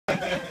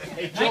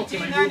Hey, Joe,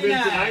 can I move in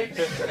tonight?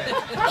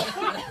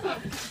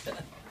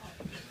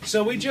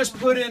 So we just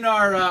put in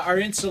our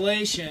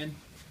insulation.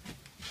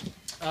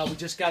 We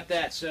just got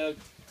that. So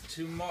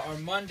tomorrow or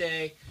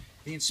Monday,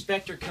 the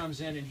inspector comes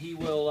in and he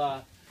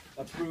will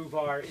approve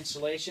our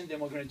insulation.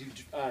 Then we're going to do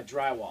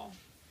drywall.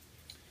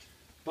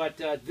 But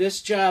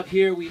this job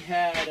here, we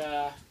had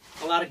a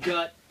lot of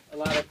gut, a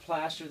lot of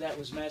plaster that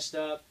was messed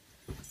up.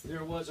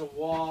 There was a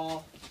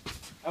wall.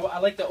 I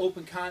like the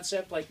open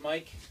concept like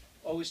Mike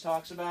always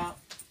talks about.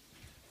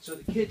 So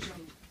the kitchen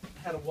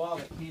had a wall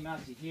that came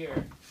out to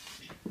here.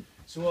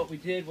 So what we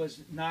did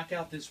was knock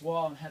out this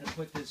wall and had to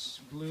put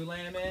this glue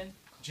lam in.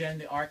 Jen,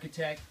 the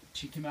architect,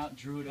 she came out and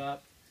drew it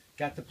up,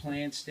 got the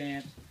plan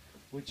stamped,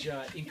 which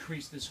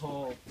increased this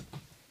whole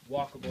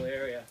walkable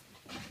area.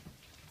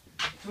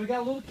 So we got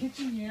a little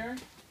kitchen here.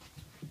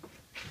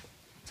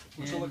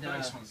 Which will look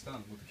nice when it's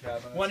done with the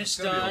cabinets. When it's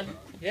done,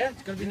 yeah,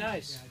 it's going to be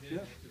nice.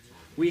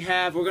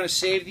 We're going to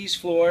save these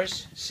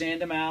floors,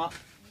 sand them out.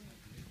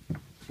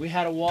 We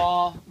had a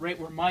wall right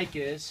where Mike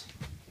is.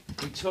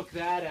 We took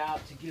that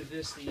out to give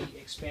this the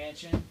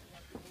expansion,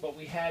 but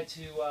we had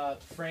to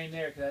frame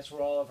there because that's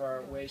where all of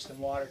our waste and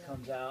water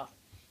comes out.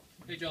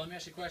 Hey Joe, let me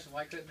ask you a question.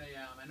 Why couldn't they,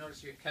 I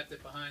noticed you kept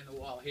it behind the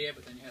wall here,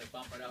 but then you had to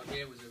bump it out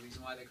here. Was there a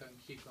reason why they couldn't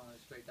keep going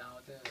straight down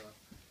with it?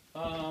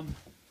 Or?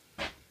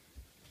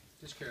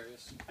 Just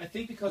curious. I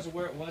think because of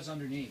where it was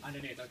underneath.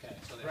 Underneath, okay.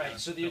 So Right,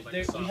 so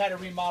we had to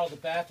remodel the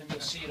bathroom. You'll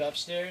see it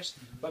upstairs,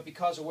 but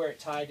because of where it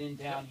tied in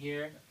down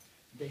here,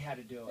 they had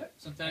to do it.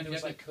 Sometimes there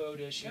was like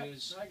code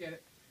issues. I get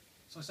it.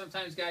 So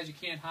sometimes, guys, you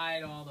can't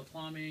hide all the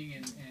plumbing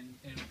and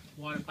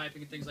water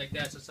piping and things like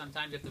that. So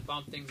sometimes you have to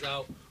bump things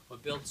out or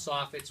build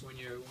soffits when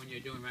you're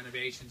doing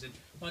renovations. And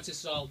once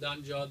it's all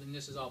done, Joe, then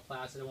this is all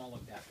plastered. It won't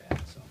look that bad.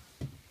 So.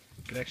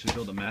 Could actually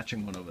build a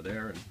matching one over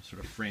there and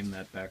sort of frame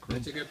that back room.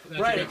 That's a good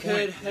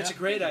point. That's a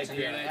great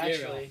idea,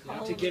 actually,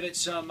 to give it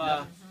some,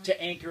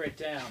 to anchor it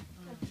down.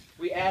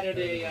 We added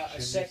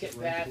a second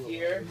bath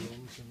here,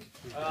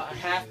 a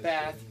half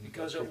bath,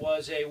 because it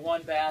was a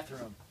one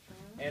bathroom,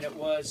 and it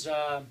was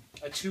a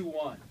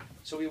 2-1.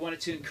 So we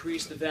wanted to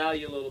increase the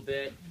value a little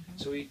bit.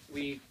 So it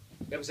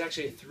was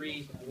actually a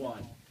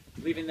 3-1.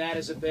 Leaving that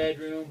as a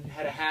bedroom,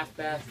 had a half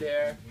bath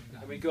there,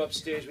 and we go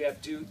upstairs. We have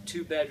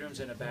two bedrooms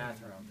and a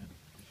bathroom.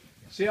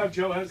 See how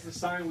Joe has the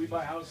sign, "We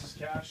buy houses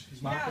cash"?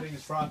 He's marketing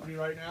his property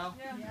right now.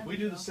 Yeah. We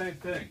do the same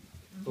thing,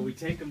 but we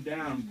take them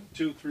down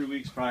 2-3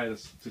 weeks prior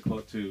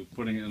to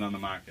putting it on the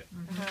market.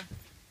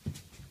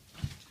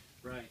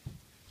 Right.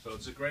 So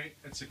it's a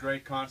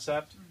great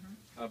concept,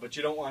 but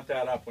you don't want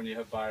that up when you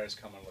have buyers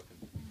coming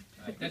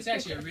looking. That's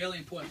actually a really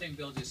important thing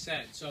Bill just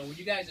said. So when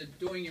you guys are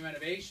doing your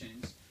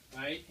renovations,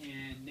 right,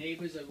 and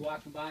neighbors are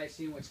walking by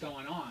seeing what's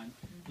going on,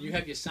 and you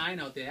have your sign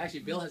out there. Actually,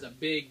 Bill has a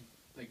big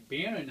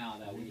banner now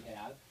that we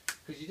have.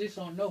 Because you just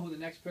don't know who the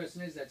next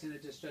person is that's in a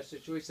distressed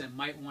situation that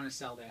might want to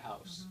sell their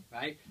house,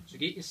 right? So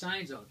get your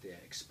signs out there,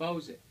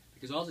 expose it,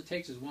 because all it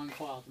takes is one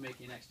call to make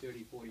your next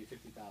 $30,000, $40,000,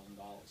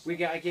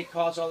 $50,000. I get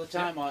calls all the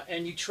time,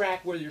 and you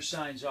track where your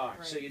signs are,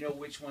 so you know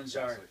which ones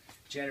are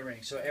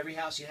generating. So every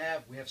house you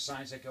have, we have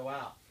signs that go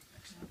out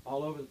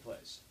all over the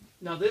place.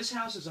 Now this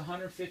house is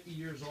 150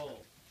 years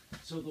old,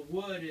 so the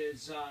wood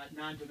is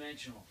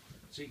non-dimensional.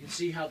 So you can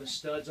see how the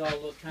studs all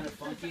look kind of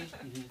funky.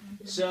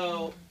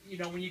 So, you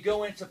know, when you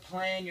go into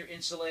plan your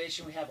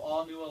insulation, we have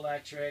all new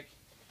electric.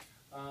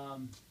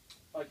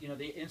 You know,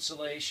 the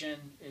insulation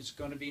is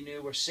going to be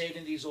new. We're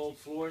saving these old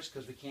floors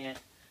because we can't,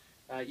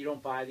 you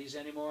don't buy these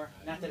anymore.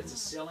 Not that it's a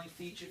selling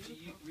feature to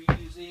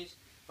reuse these,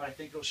 but I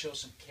think it'll show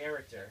some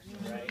character,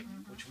 right?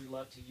 Which we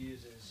love to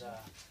use as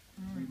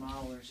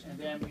remodelers. And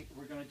then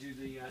we're going to do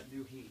the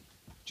new heat.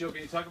 Joe,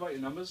 can you talk about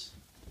your numbers?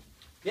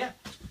 Yeah.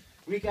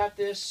 We got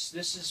this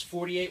is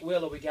 48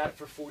 Willow, we got it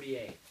for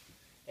 48.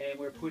 And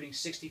we're putting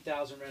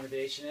 60,000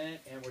 renovation in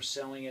it, and we're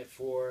selling it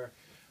for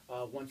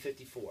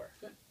 154.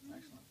 Good,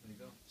 excellent, there you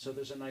go. So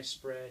there's a nice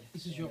spread.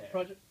 This is your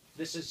project?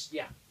 This is,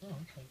 yeah. Oh,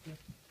 okay, good.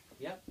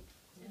 Yep.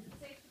 Is it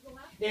safe to go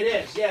out? It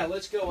is, yeah,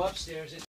 let's go upstairs.